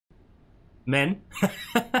Men.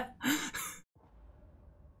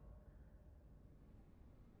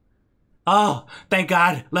 Oh, thank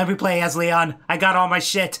God. Let me play as Leon. I got all my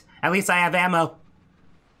shit. At least I have ammo.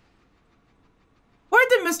 Where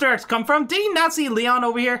did Mr. X come from? Did he not see Leon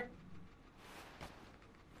over here?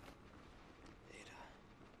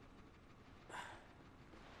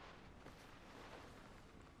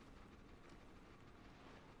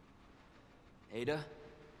 Ada?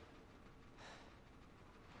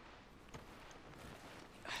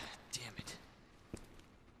 Damn it.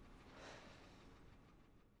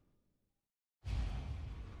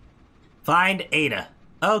 Find Ada.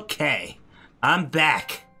 Okay. I'm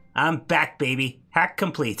back. I'm back, baby. Hack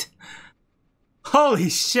complete. Holy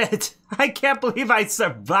shit. I can't believe I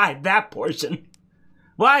survived that portion.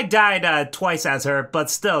 Well, I died twice as her, but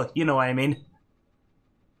still, you know what I mean.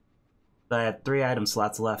 I have 3 item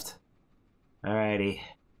slots left. Alrighty.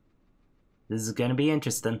 This is gonna be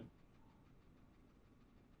interesting.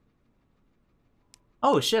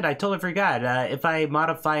 Oh shit, I totally forgot. If I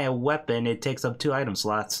modify a weapon, it takes up 2 item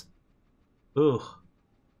slots. Ooh.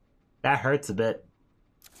 That hurts a bit.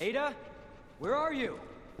 Ada? Where are you?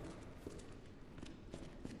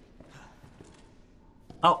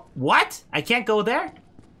 Oh, what? I can't go there?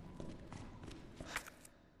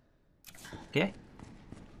 Okay.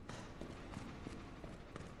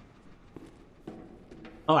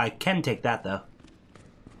 Oh, I can take that, though.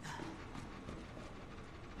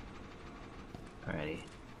 Alrighty.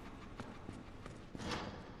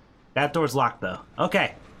 That door's locked, though.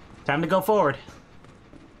 Okay. Time to go forward.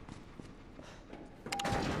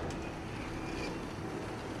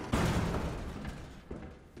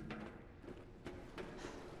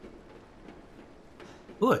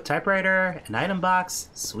 Ooh, a typewriter, an item box.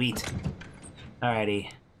 Sweet.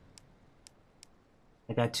 Alrighty.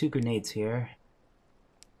 I got 2 grenades here.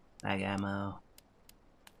 Mag ammo.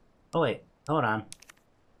 Oh wait, hold on.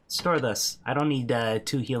 Store this. I don't need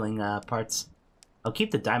 2 healing parts. I'll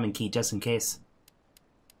keep the diamond key just in case.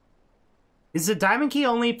 Is the diamond key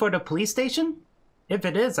only for the police station? If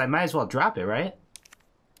it is, I might as well drop it, right?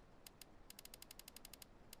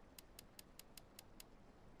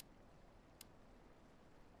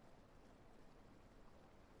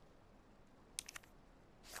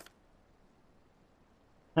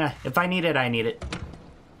 If I need it, I need it.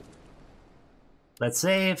 Let's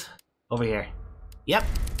save. Over here. Yep.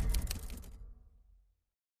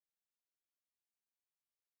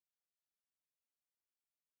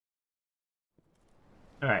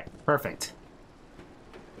 Alright, perfect.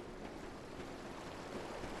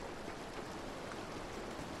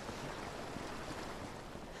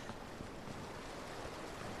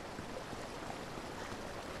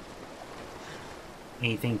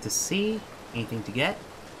 Anything to see? Anything to get?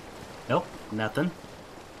 Nope, nothing.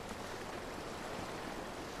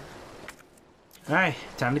 Alright,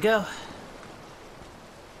 time to go.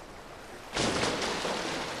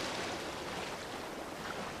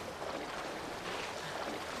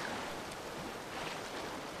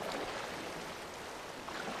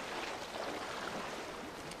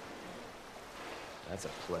 That's a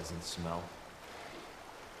pleasant smell.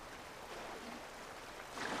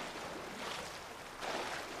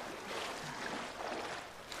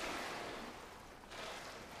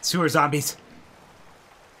 Sewer zombies.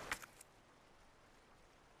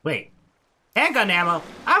 Wait. Handgun ammo?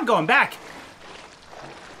 I'm going back.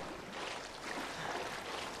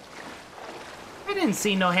 I didn't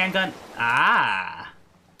see no handgun. Ah.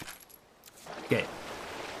 Good.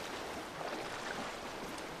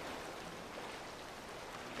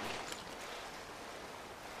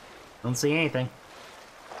 Don't see anything.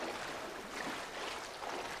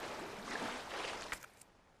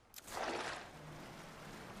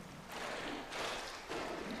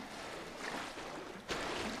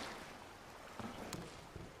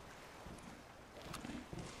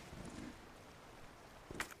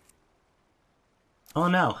 Oh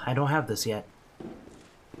no, I don't have this yet.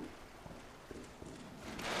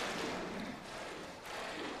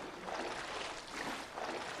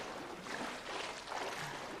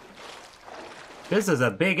 This is a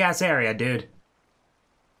big-ass area, dude.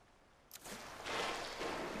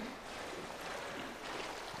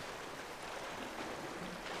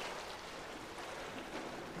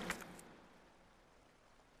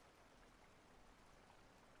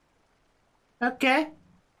 Okay.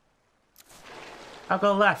 I'll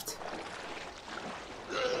go left.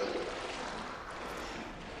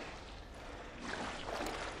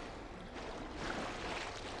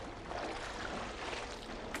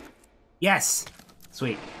 Yes!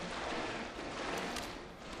 Sweet.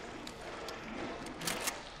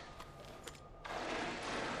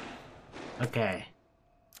 Okay.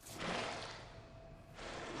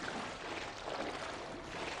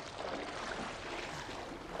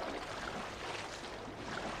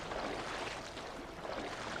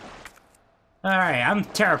 Alright, I'm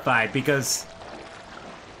terrified because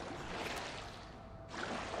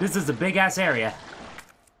this is a big-ass area.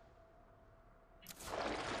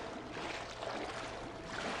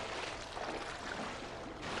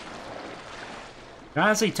 You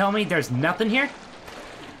honestly tell me there's nothing here?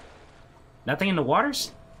 Nothing in the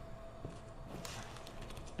waters?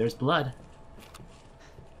 There's blood.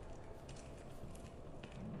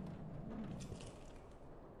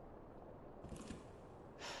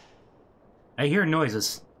 I hear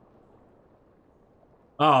noises.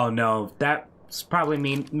 Oh no, that's probably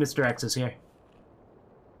mean Mr. X is here.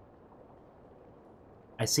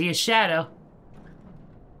 I see a shadow.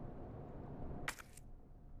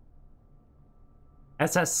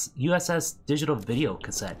 USS digital video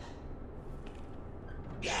cassette.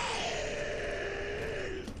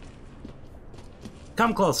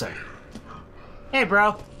 Come closer. Hey,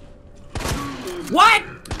 bro. What?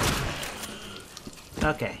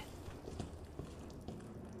 Okay.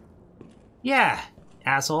 Yeah,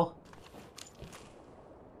 asshole.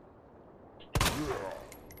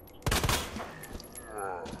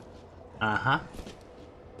 Uh-huh.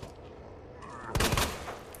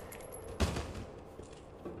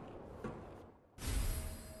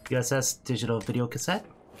 USS digital video cassette.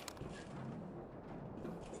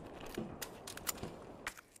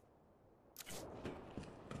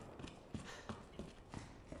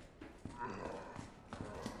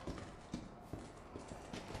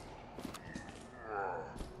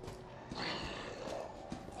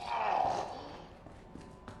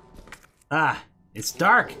 Ah, it's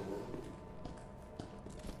dark.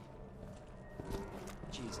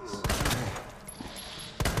 Jesus.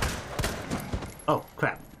 Oh,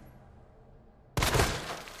 crap.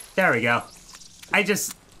 There we go.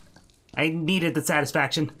 I needed the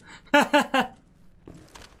satisfaction.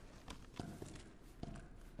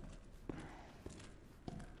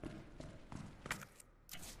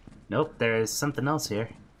 Nope, there's something else here.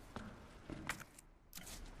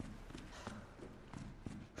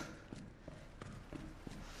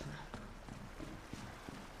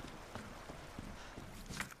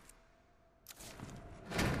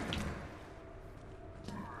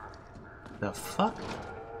 The fuck?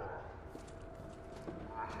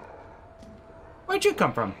 Where'd you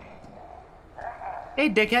come from? Hey,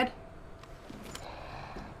 dickhead.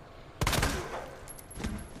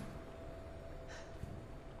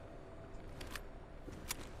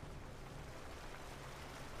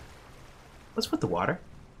 What's with the water?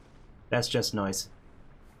 That's just noise.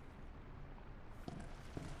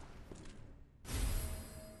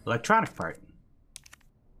 Electronic part.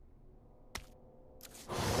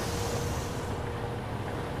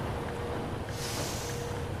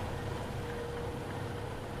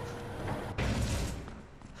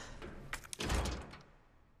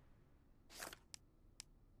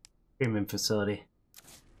 Treatment facility.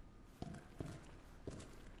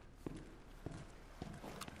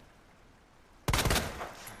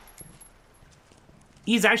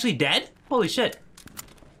 He's actually dead? Holy shit.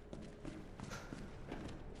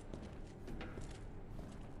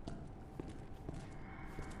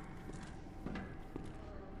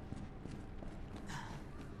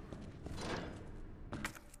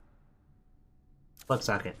 Plug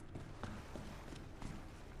socket.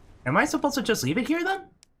 Am I supposed to just leave it here then?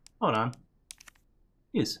 Hold on.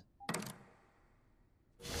 Use.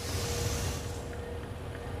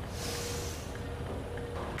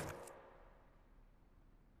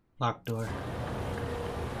 Locked door.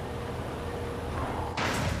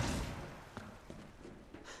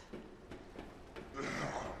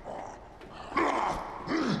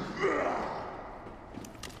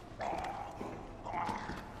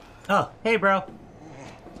 Oh, hey, bro.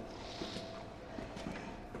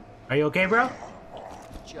 Are you okay, bro?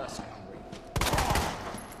 Just great.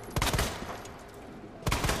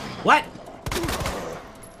 What?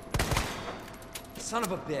 Son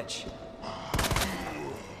of a bitch.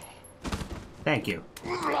 Thank you.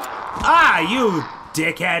 Ah, you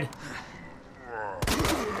dickhead.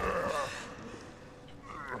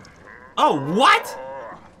 Oh, what?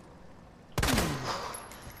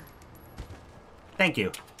 Thank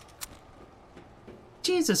you.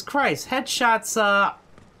 Jesus Christ, headshots,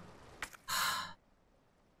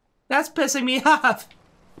 that's pissing me off.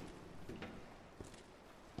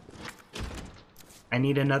 I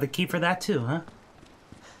need another key for that too, huh?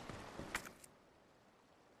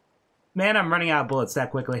 Man, I'm running out of bullets that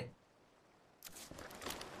quickly.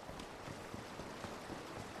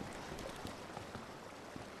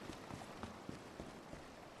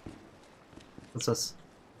 What's this?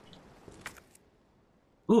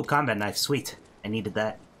 Ooh, combat knife, sweet. I needed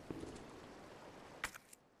that.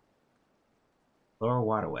 Lower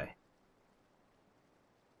waterway.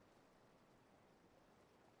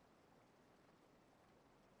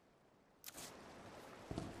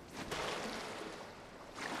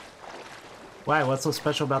 Why? What's so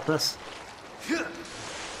special about this?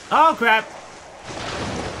 Oh, crap!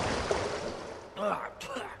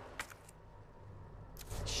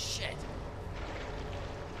 Shit.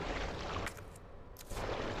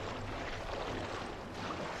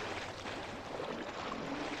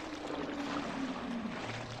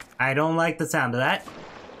 I don't like the sound of that.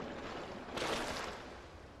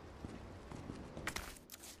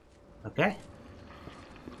 Okay.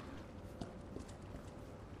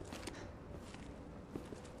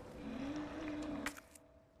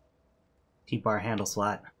 T-bar handle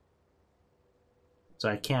slot. So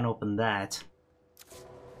I can't open that.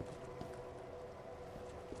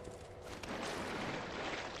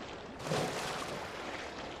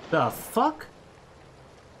 The fuck?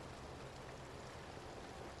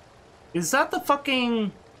 Is that the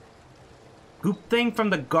fucking goop thing from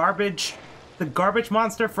the garbage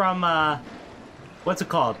monster from, what's it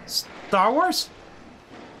called? Star Wars?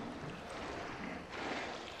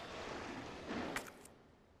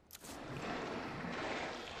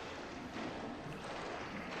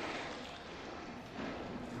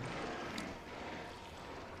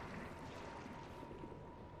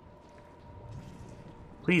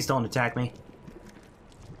 Please don't attack me.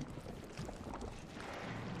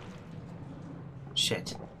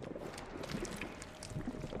 Shit.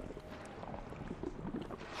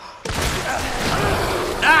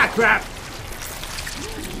 Ah, crap!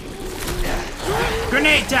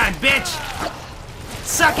 Grenade time, bitch!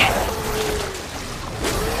 Suck it!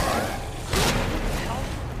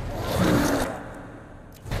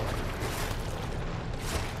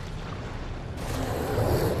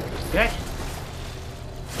 Okay.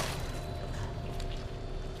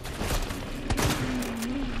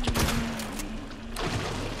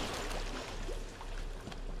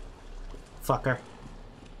 Fucker.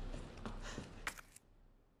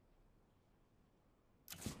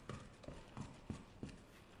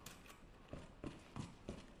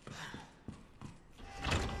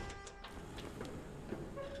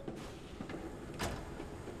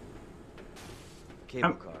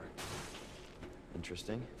 Cable car.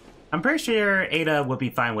 Interesting. I'm pretty sure Ada would be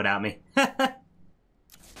fine without me.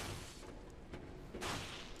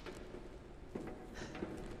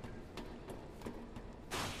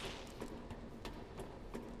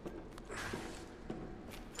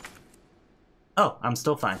 Oh, I'm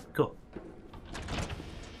still fine. Cool.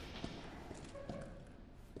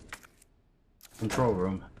 Control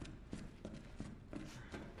room.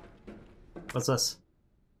 What's this?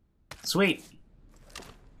 Sweet.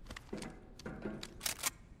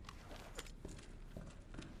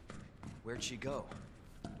 Where'd she go?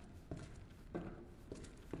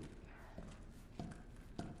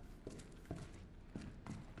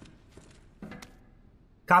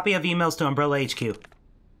 Copy of emails to Umbrella HQ.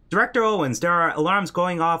 Director Owens, there are alarms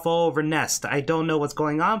going off all over Nest. I don't know what's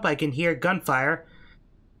going on, but I can hear gunfire.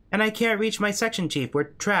 And I can't reach my section chief. We're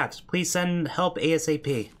trapped. Please send help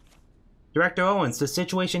ASAP. Director Owens, the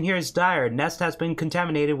situation here is dire. Nest has been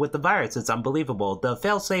contaminated with the virus. It's unbelievable. The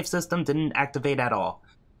failsafe system didn't activate at all.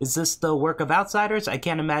 Is this the work of outsiders? I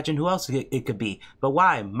can't imagine who else it could be. But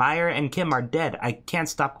why? Meyer and Kim are dead. I can't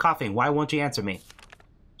stop coughing. Why won't you answer me?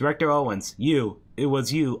 Director Owens, you. It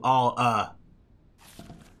was you all,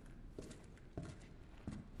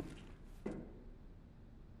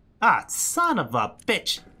 Ah, son of a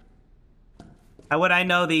bitch. How would I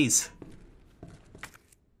know these?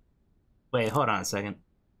 Wait, hold on a second.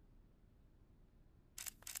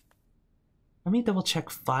 Let me double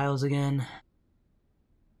check files again.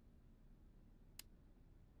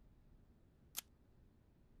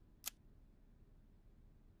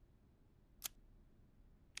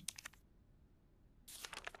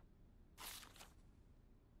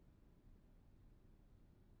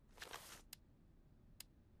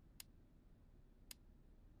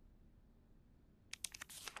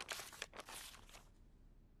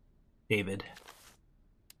 David.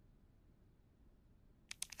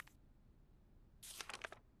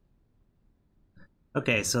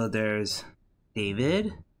 Okay, so there's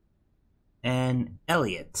David and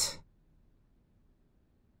Elliot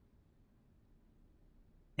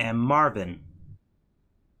and Marvin.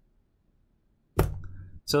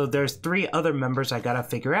 So there's 3 other members I gotta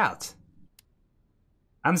figure out.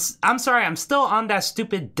 I'm sorry, I'm still on that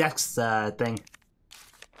stupid Dex thing.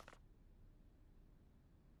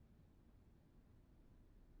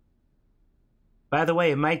 By the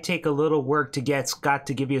way, it might take a little work to get Scott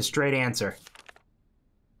to give you a straight answer.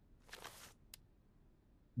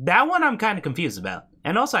 That one I'm kind of confused about.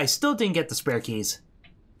 And also, I still didn't get the spare keys.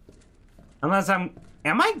 Unless am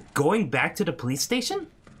I going back to the police station?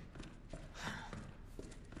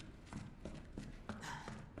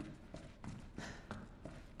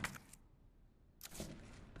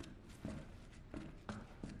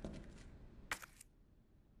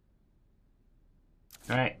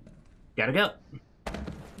 Alright. Gotta go.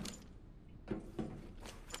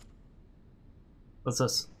 What's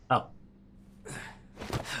this? Oh.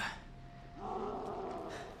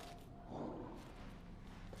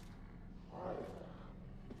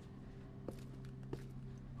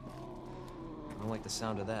 I don't like the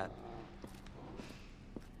sound of that.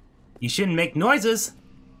 You shouldn't make noises.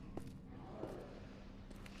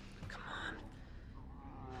 Come on.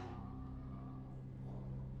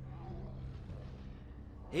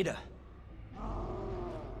 Ada.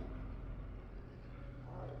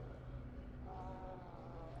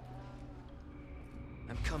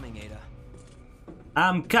 I'm coming, Ada.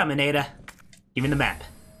 I'm coming, Ada. Give me the map.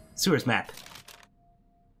 Sewers map.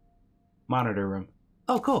 Monitor room.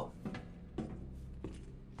 Oh, cool.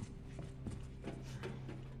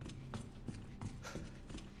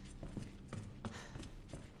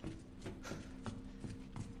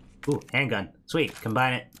 Ooh, handgun. Sweet.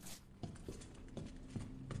 Combine it.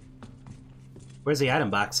 Where's the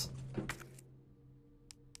item box?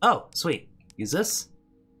 Oh, sweet. Use this.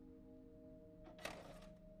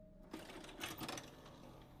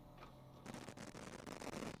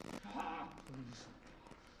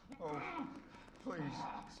 Please,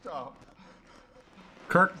 stop.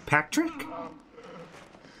 Kirkpatrick? No.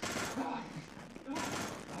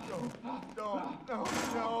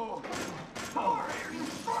 Power here,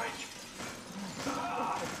 strike!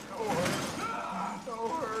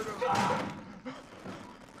 Don't hurt him.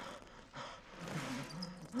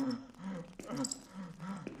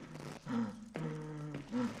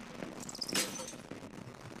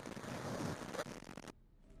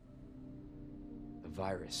 The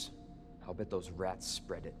virus. I'll bet those rats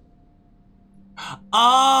spread it.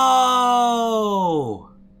 Oh!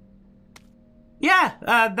 Yeah,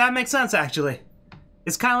 that makes sense, actually.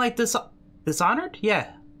 It's kind of like Dishonored?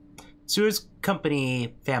 Yeah. Sewers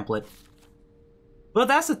Company pamphlet. Well,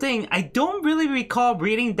 that's the thing. I don't really recall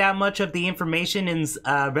reading that much of the information in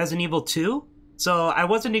Resident Evil 2. So I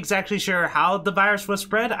wasn't exactly sure how the virus was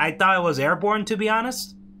spread. I thought it was airborne, to be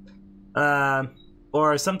honest.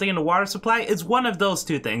 Or something in the water supply. It's one of those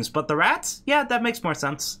two things. But the rats? Yeah, that makes more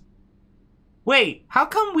sense. Wait, how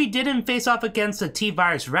come we didn't face off against a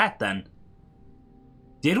T-virus rat then?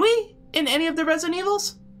 Did we? In any of the Resident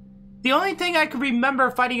Evils? The only thing I could remember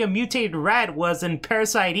fighting a mutated rat was in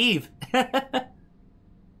Parasite Eve.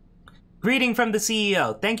 Greeting from the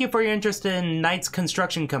CEO. Thank you for your interest in Knight's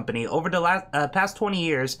Construction Company. Over the past 20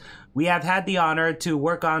 years, we have had the honor to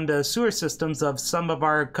work on the sewer systems of some of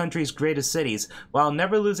our country's greatest cities, while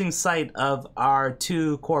never losing sight of our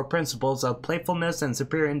two core principles of playfulness and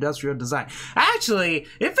superior industrial design. Actually,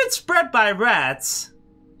 if it's spread by rats,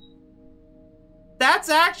 that's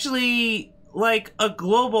actually like a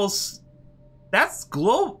global... That's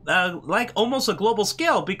like almost a global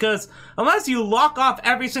scale, because unless you lock off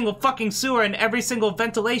every single fucking sewer and every single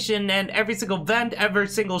ventilation and every single vent, every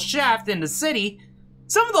single shaft in the city,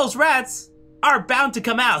 some of those rats are bound to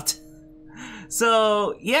come out.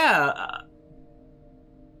 So, yeah.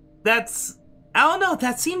 That's... I don't know,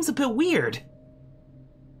 that seems a bit weird.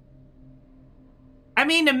 I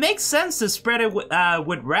mean, it makes sense to spread it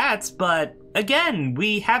with rats, but again,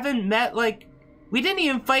 we haven't met, like... We didn't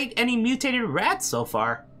even fight any mutated rats so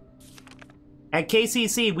far. At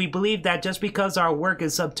KCC, we believe that just because our work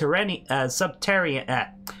is subterranean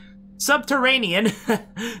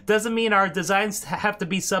doesn't mean our designs have to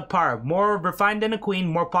be subpar. More refined than a queen,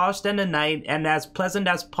 more polished than a knight, and as pleasant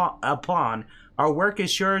as a pawn, our work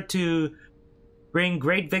is sure to bring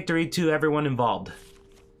great victory to everyone involved.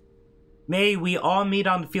 May we all meet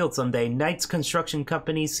on the field someday. Knight's Construction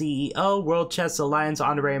Company CEO, World Chess Alliance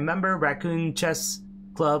Honorary Member, Raccoon Chess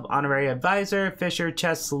Club Honorary Advisor, Fisher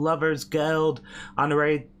Chess Lovers Guild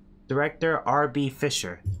Honorary Director, R.B.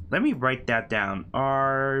 Fisher. Let me write that down.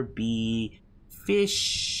 R.B.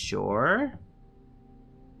 Fisher.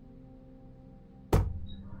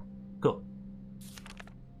 Cool.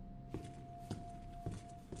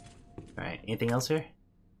 Alright, anything else here?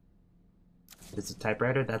 Just a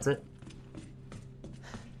typewriter, that's it?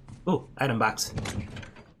 Ooh, item box.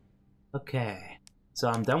 Okay, so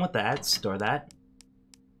I'm done with that. Store that.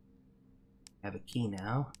 I have a key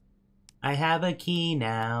now. I have a key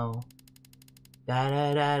now. Da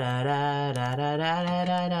da da da da da da da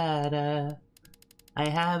da da da. I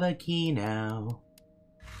have a key now.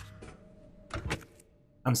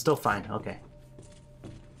 I'm still fine. Okay.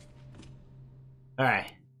 All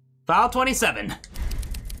right. File 27.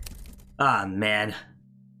 Ah, man.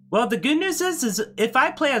 Well, the good news is if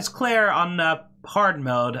I play as Claire on hard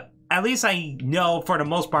mode, at least I know for the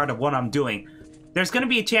most part of what I'm doing. There's going to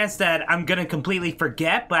be a chance that I'm going to completely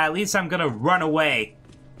forget, but at least I'm going to run away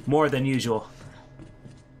more than usual.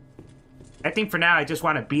 I think for now I just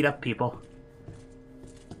want to beat up people.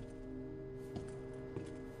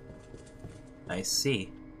 I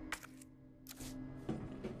see.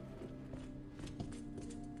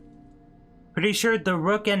 Pretty sure the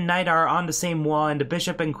rook and knight are on the same wall and the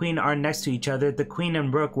bishop and queen are next to each other. The queen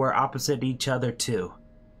and rook were opposite each other too.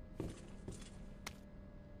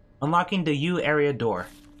 Unlocking the U area door.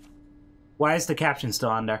 Why is the caption still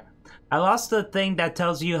on there? I lost the thing that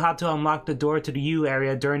tells you how to unlock the door to the U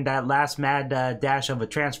area during that last mad dash of a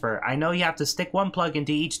transfer. I know you have to stick one plug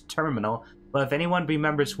into each terminal, but if anyone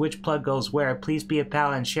remembers which plug goes where, please be a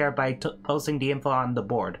pal and share by posting the info on the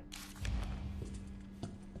board.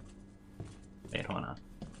 Wait, hold on.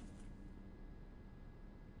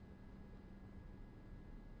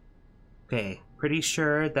 Okay, pretty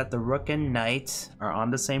sure that the rook and knight are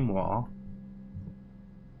on the same wall.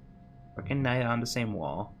 Rook and knight on the same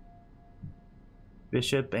wall.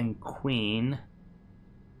 Bishop and queen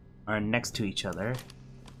are next to each other.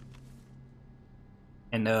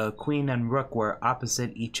 And the queen and rook were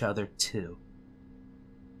opposite each other too.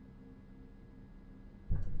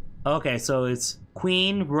 Okay, so it's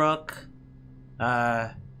queen, rook,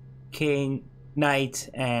 king, knight,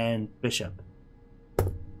 and bishop.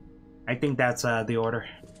 I think that's the order.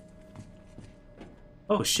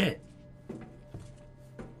 Oh shit.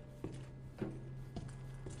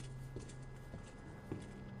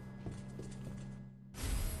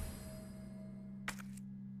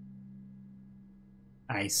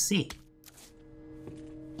 I see.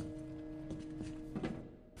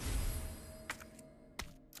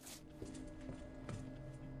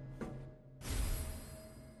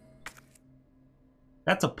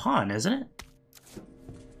 That's a pawn, isn't it?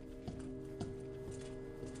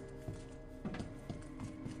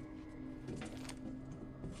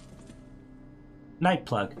 Knight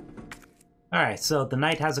plug. Alright, so the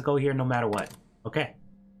knight has to go here no matter what. Okay.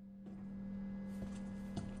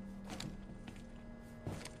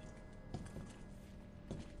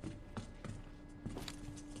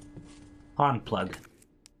 Pawn plug.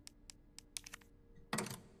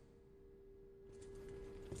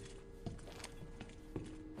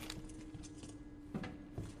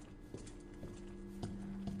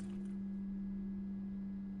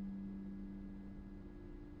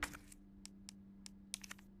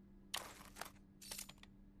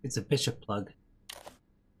 It's a bishop plug.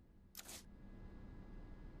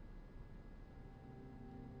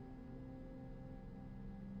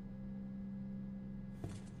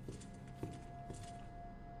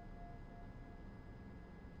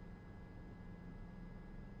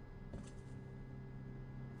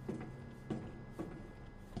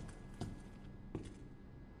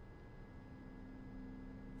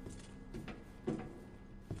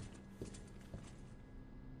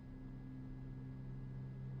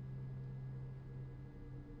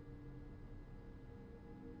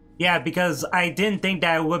 Yeah, because I didn't think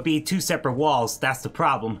that it would be two separate walls. That's the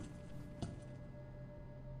problem.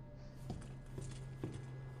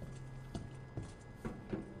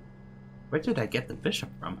 Where did I get the bishop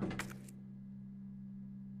from?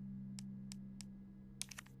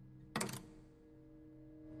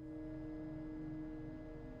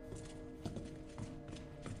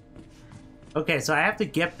 Okay, so I have to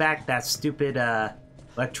get back that stupid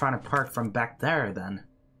electronic part from back there then.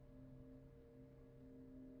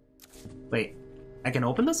 Wait, I can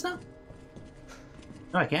open this now?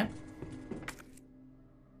 No, I can't.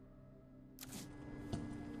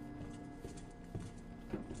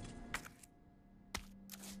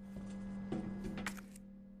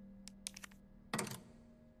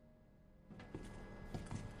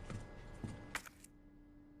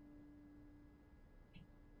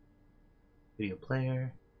 Video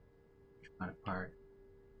player, electronic part,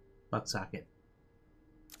 plug socket.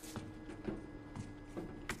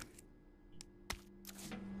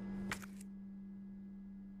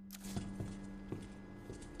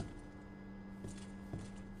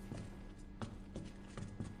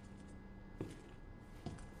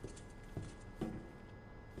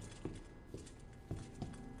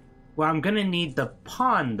 Well, I'm gonna need the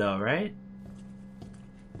pawn though, right?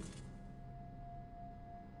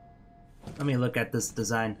 Let me look at this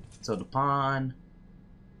design. So the pawn.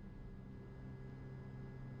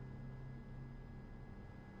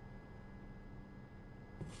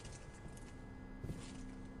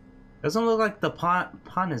 Doesn't look like the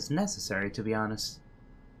pawn is necessary, to be honest.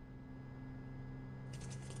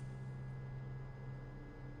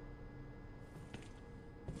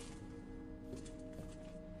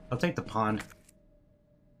 I'll take the pawn.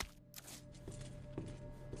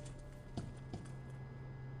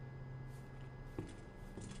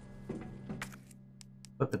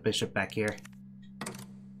 Put the bishop back here.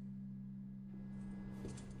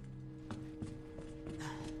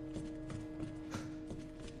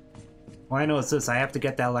 All I know is this, I have to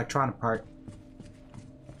get that electronic part.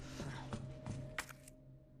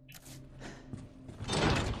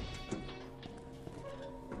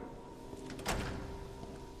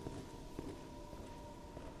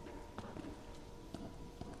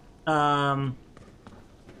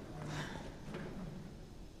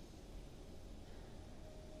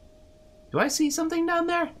 Do I see something down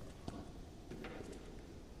there?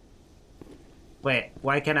 Wait,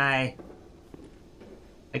 why can I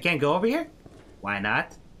can't go over here? Why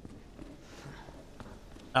not?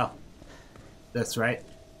 Oh. That's right.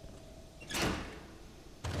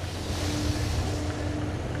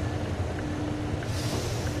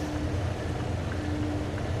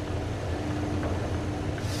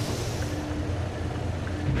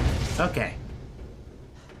 Okay.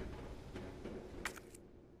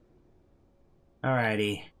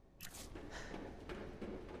 Alrighty.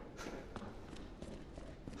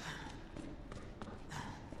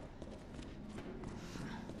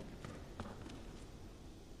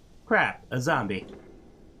 Crap, a zombie.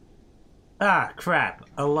 Ah, crap,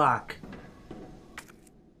 a lock.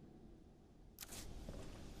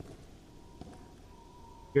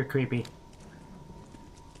 You're creepy.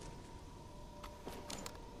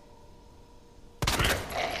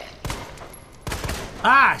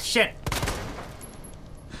 Ah, shit!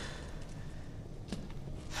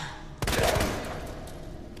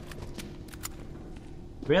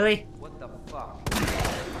 Really? What the fuck?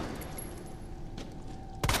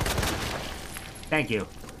 Thank you.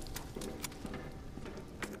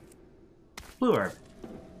 Blue herb.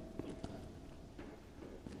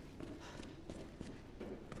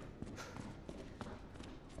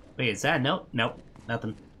 Wait, is that a note? Nope,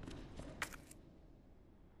 nothing.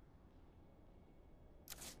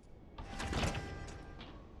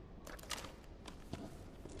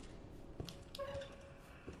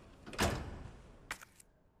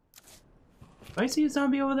 Do I see a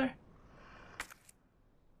zombie over there?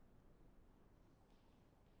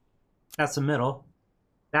 That's the middle.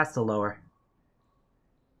 That's the lower.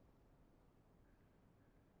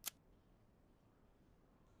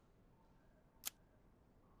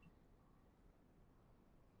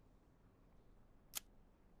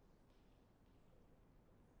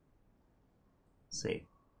 Let's see.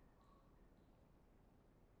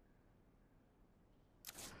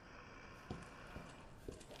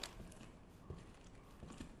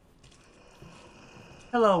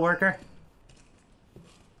 Hello, worker.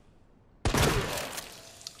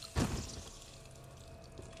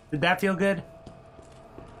 Did that feel good?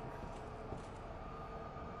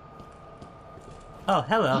 Oh,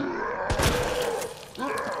 hello.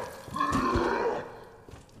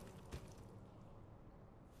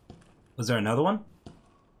 Was there another one?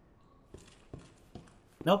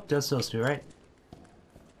 Nope, just those two, right?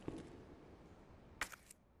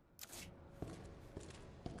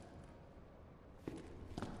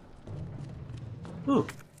 Ooh,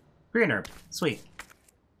 green herb. Sweet.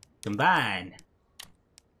 Combine.